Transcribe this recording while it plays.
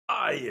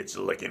Hi, it's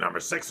Licky number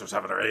 6 or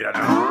 7 or 8, I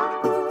know.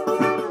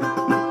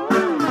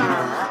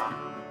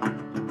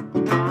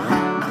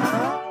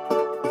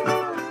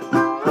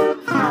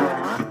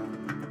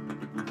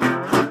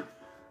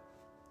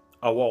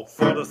 I walked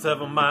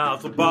 47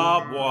 miles of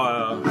barbed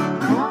wire.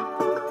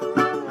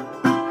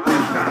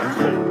 Got a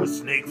cold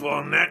snake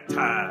for a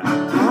necktie.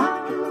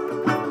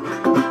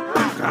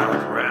 Got a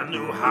brand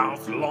new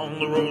house along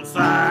the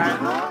roadside.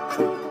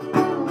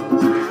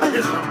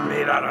 It's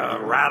made out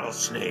of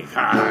rattlesnake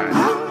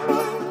hide.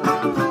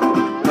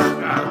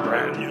 Got a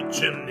brand new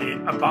chimney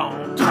up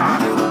on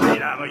top,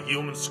 made out of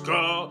human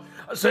skull.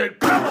 I said,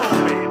 come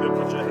on, baby,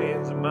 put your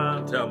hands in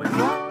mine, tell me.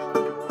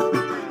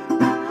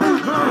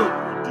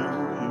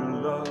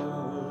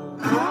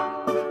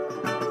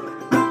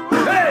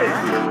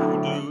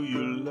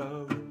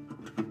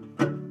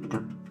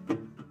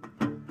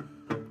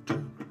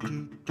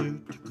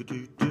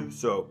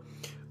 So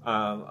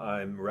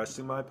I'm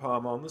resting my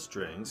palm on the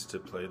strings to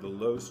play the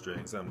low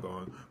strings. I'm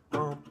going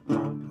bum,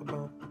 bum,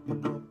 bum,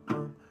 bum,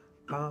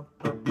 bum, bum,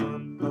 bum,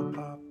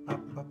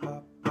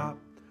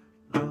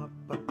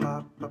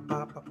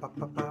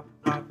 bum,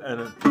 bum, and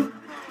then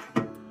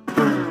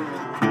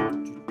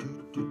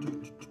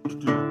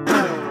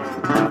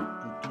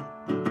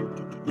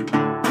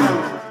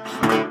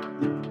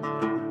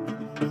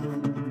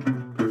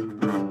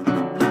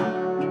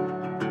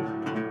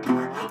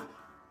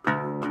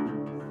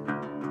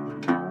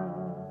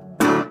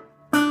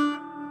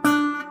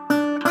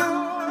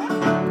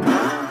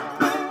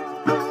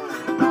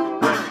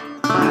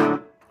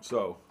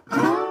so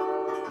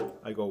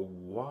I go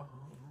wow.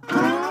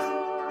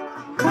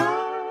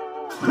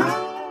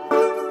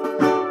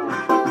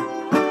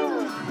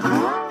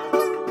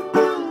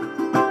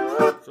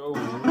 So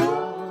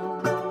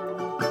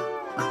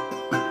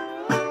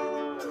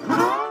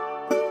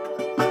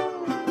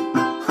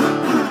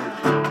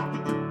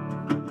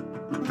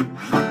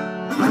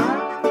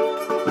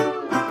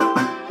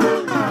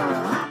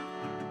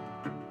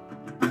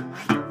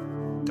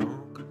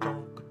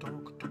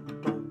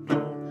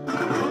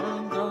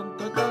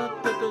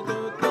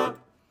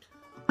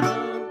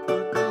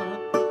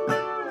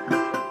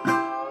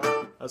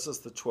that's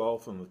just the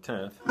 12th and the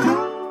 10th.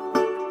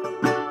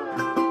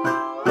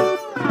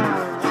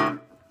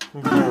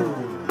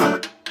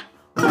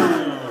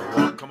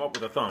 Come up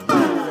with a thumb.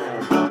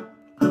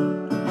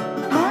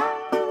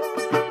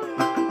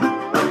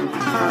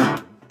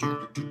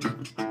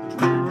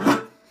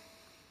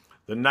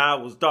 The night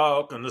was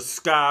dark and the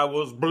sky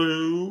was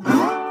blue.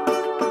 Down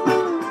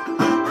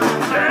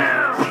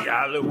the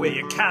alleyway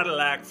a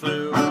Cadillac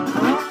flew.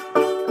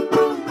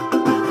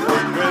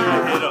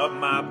 Hit up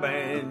my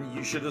band,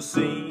 you should have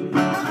seen.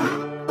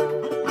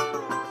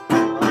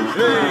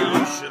 Hey,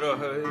 you should have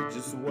heard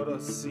just what I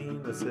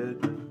seen. I said,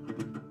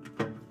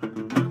 who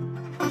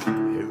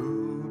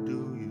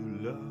do you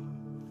love?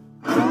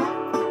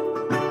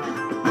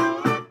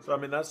 So I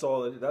mean, that's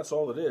all it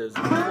is.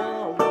 And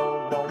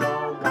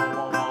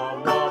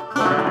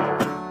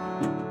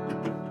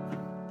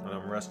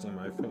I'm resting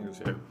my fingers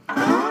here.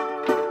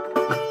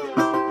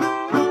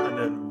 And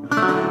then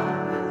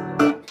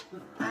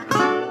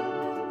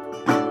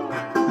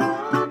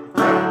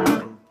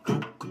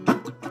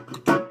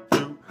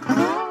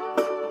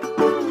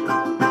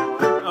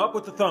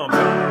with the thumb.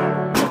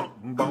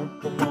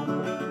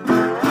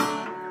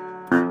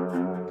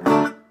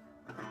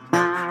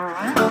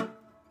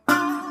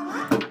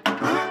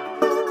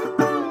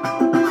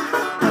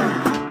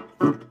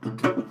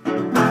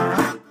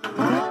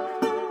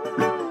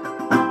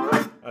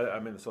 I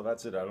mean, so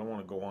that's it. I don't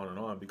want to go on and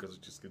on because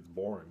it just gets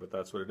boring, but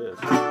that's what it is.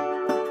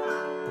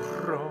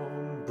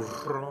 Brum,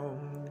 brum,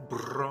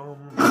 brum.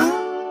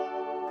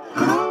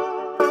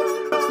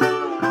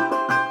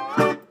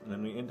 And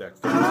then we index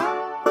it.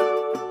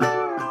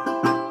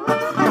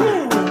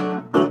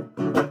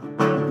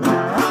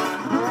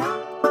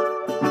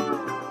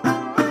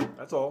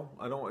 That's all.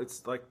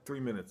 It's like 3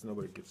 minutes.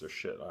 Nobody gives a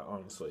shit,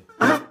 honestly.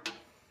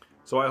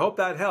 So I hope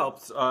that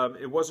helps.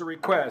 It was a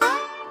request.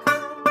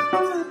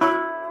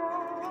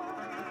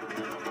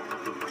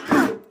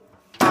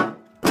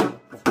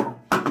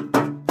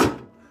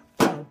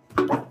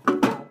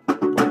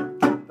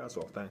 That's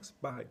all. Thanks.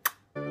 Bye.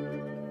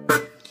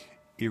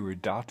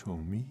 Iridato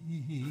me.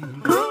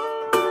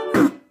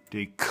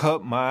 They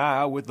cut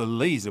my eye with a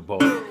laser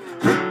bolt.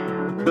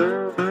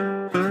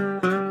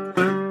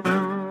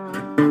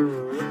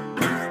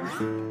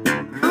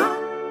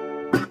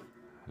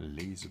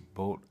 Laser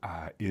bolt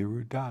eye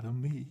iridato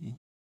me.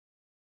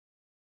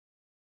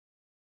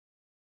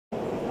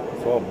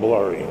 It's all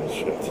blurry and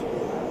shit.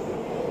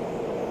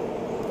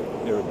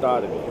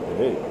 Iridato me.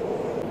 Hey.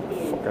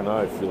 Fucking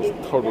eye feels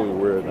totally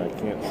weird and I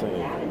can't say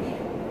anything.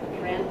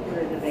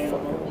 Transfers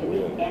available to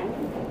the N,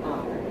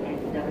 R,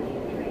 and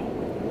W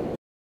train.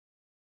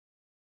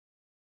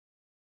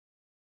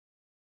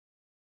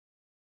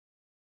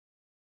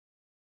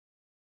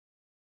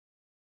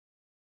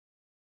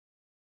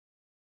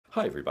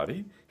 Hi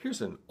everybody,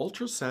 here's an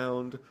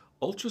ultrasound,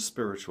 ultra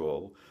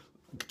spiritual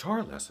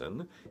guitar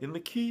lesson in the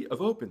key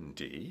of open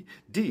D,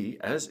 D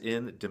as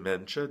in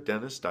dementia,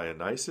 Dennis,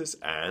 Dionysus,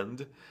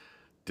 and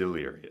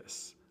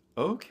delirious.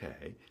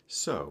 Okay,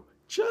 so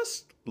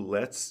just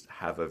let's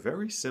have a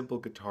very simple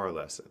guitar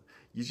lesson.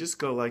 You just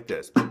go like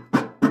this.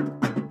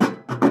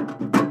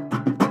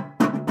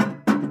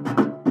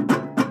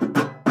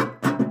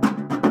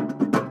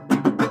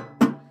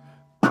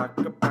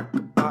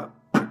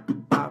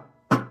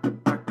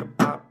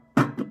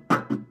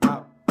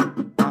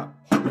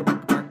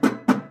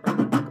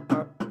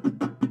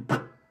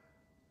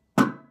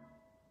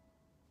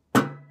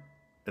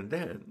 And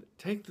then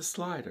take the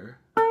slider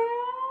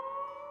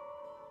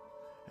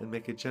and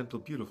make a gentle,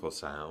 beautiful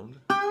sound.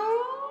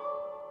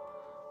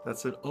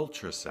 That's an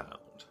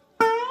ultrasound.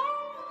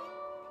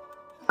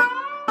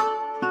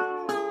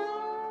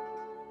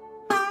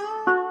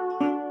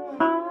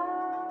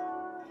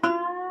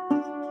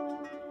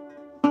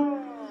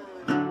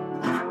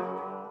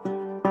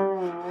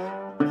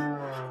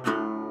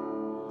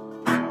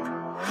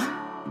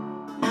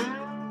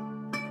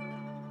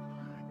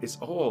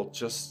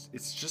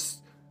 It's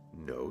just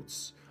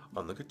notes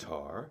on the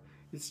guitar.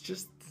 It's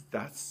just,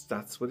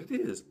 that's what it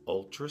is,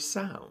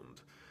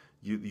 ultrasound.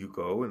 You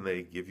go and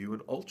they give you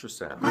an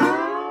ultrasound.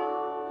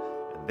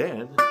 And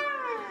then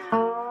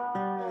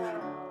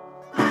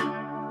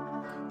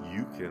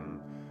you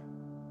can,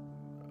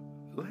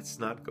 let's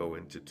not go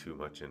into too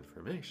much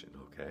information,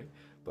 okay?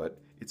 But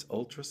it's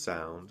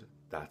ultrasound,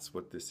 that's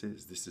what this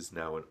is. This is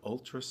now an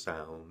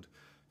ultrasound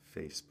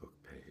Facebook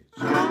page.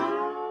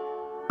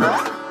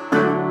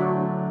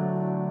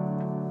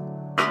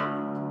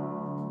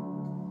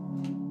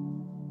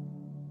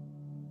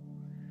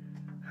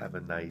 Have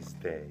a nice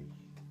day.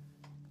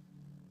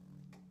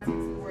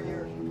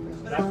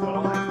 That's what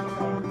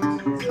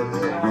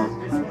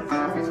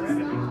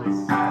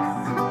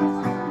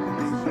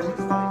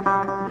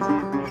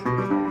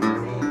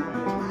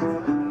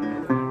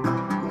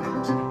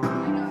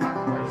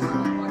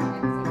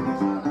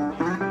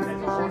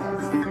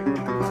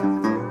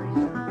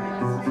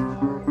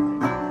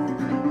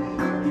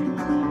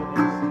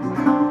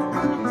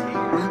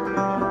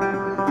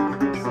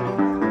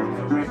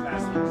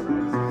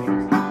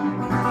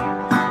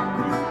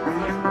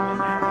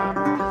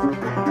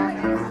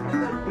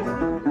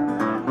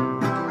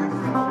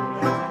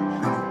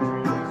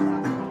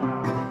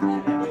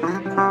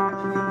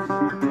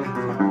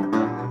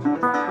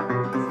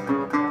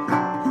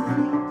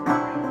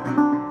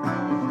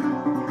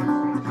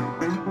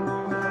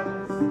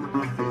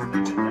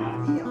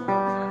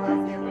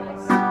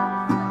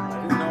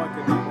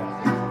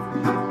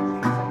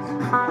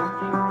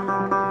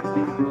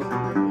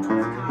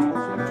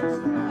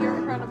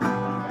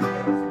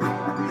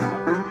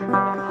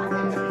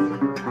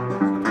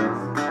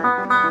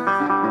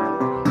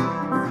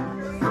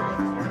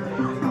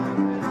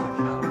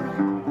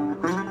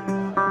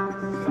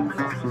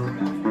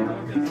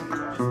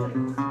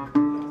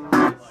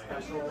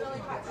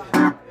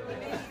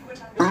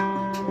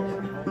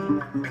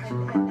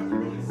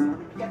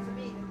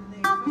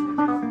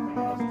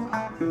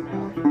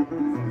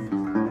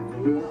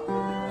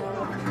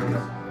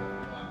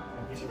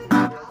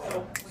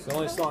It's the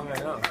only song I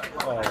know.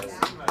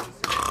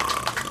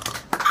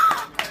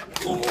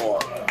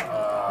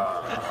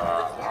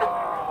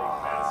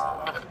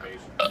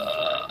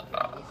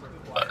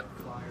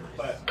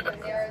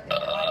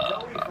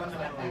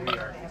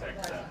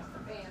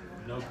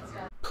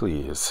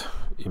 Please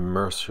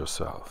immerse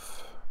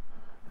yourself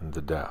in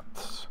the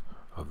depths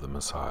of the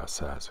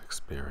Messiahsez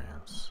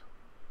experience.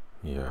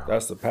 Yeah.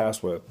 That's the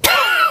password.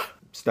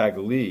 Stagger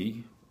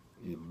Lee,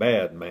 he's a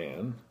bad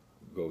man,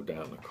 go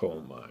down the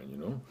coal mine, you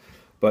know.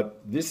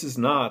 But this is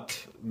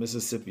not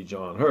Mississippi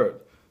John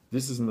Hurt.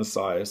 This is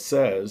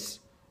Messiahsez,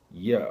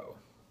 yo.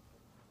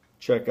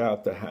 Check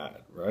out the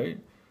hat, right?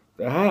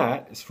 The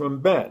hat is from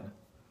Ben.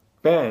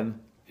 Ben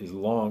is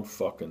long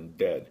fucking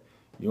dead.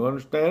 You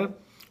understand?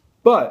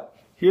 But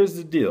here's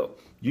the deal.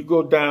 You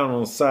go down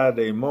on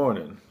Saturday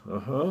morning.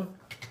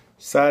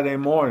 Saturday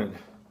morning.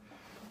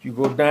 You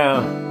go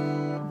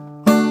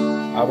down.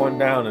 I went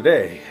down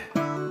today.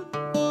 And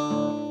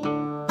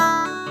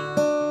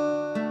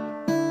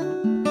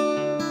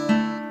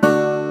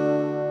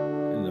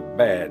the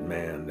bad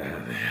man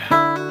down there.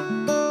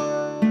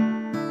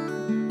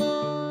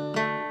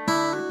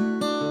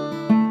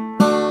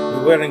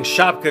 You're wearing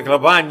Shapka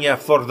Klabanya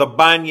for the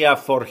banya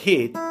for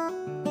heat.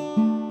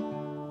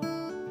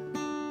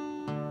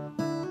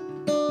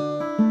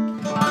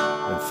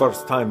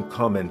 First time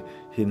coming,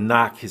 he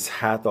knocked his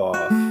hat off.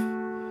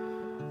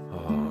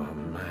 Oh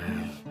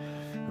man,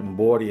 and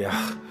boy,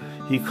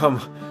 he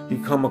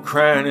come a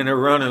crying and a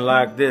running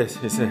like this.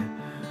 He said,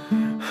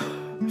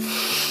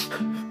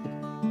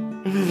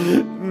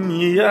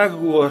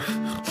 Yagor,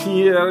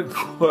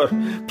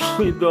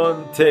 please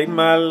don't take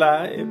my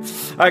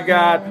life. I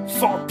got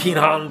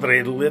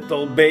 1,400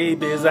 little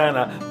babies and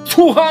a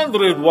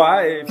 200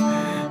 wives.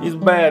 He's a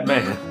bad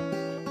man.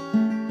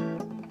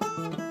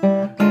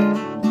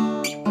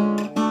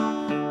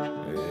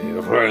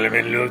 Let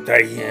me look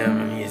at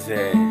him, he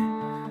said,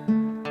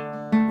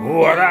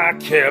 What I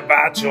care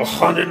about your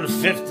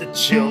 150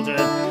 children,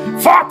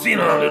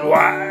 1,400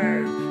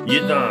 wives. You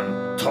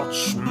done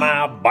touched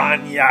my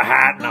barnyard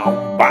hat, now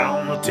I'm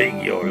bound to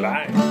take your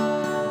life.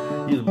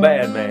 He's a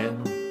bad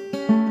man.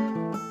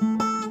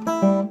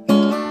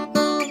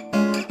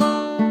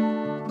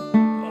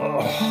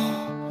 Oh.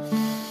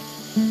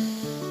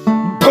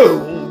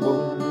 Boom,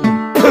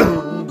 boom,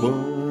 boom,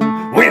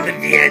 boom. With the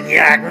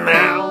Vienyak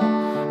now,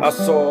 I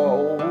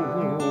saw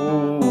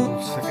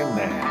old second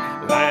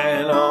man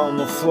lying on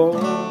the floor.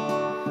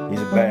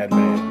 He's a bad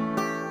man.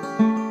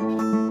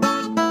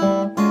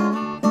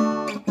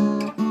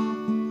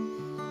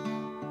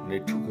 They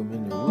took him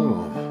in the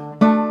room,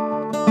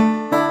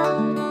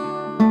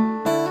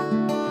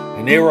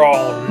 and they were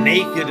all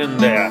naked in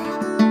there.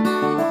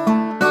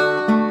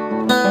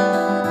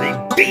 They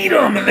beat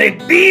him, and they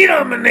beat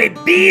him, and they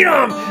beat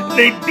him, and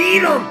they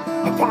beat him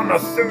upon the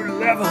third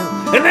level,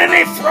 and then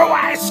they throw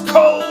ice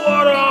cold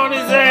water on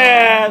his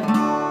head.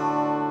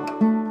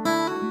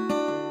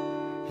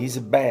 He's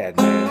a bad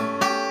man.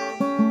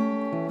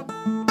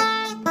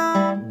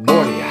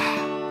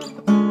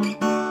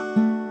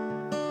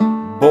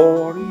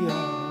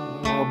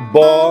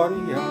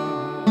 Boria,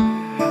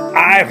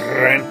 I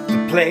rent the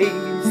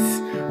place.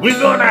 We're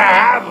gonna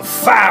have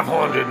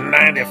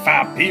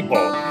 595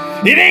 people.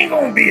 It ain't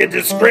gonna be a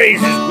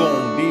disgrace. It's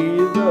gonna be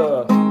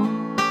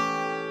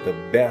the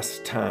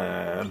best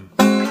time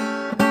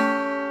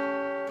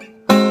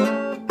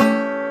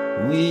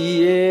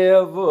we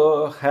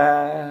ever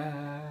had.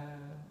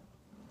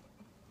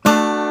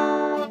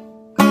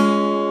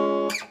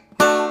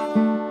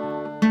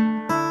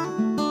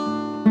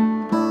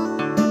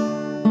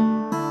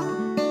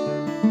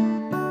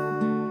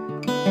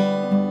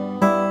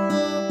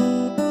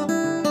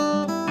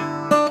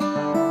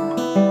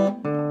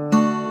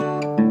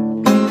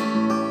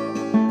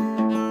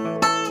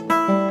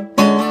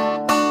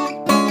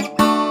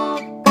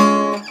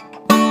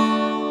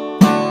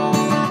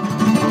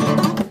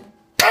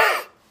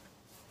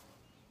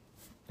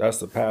 That's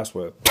the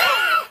password.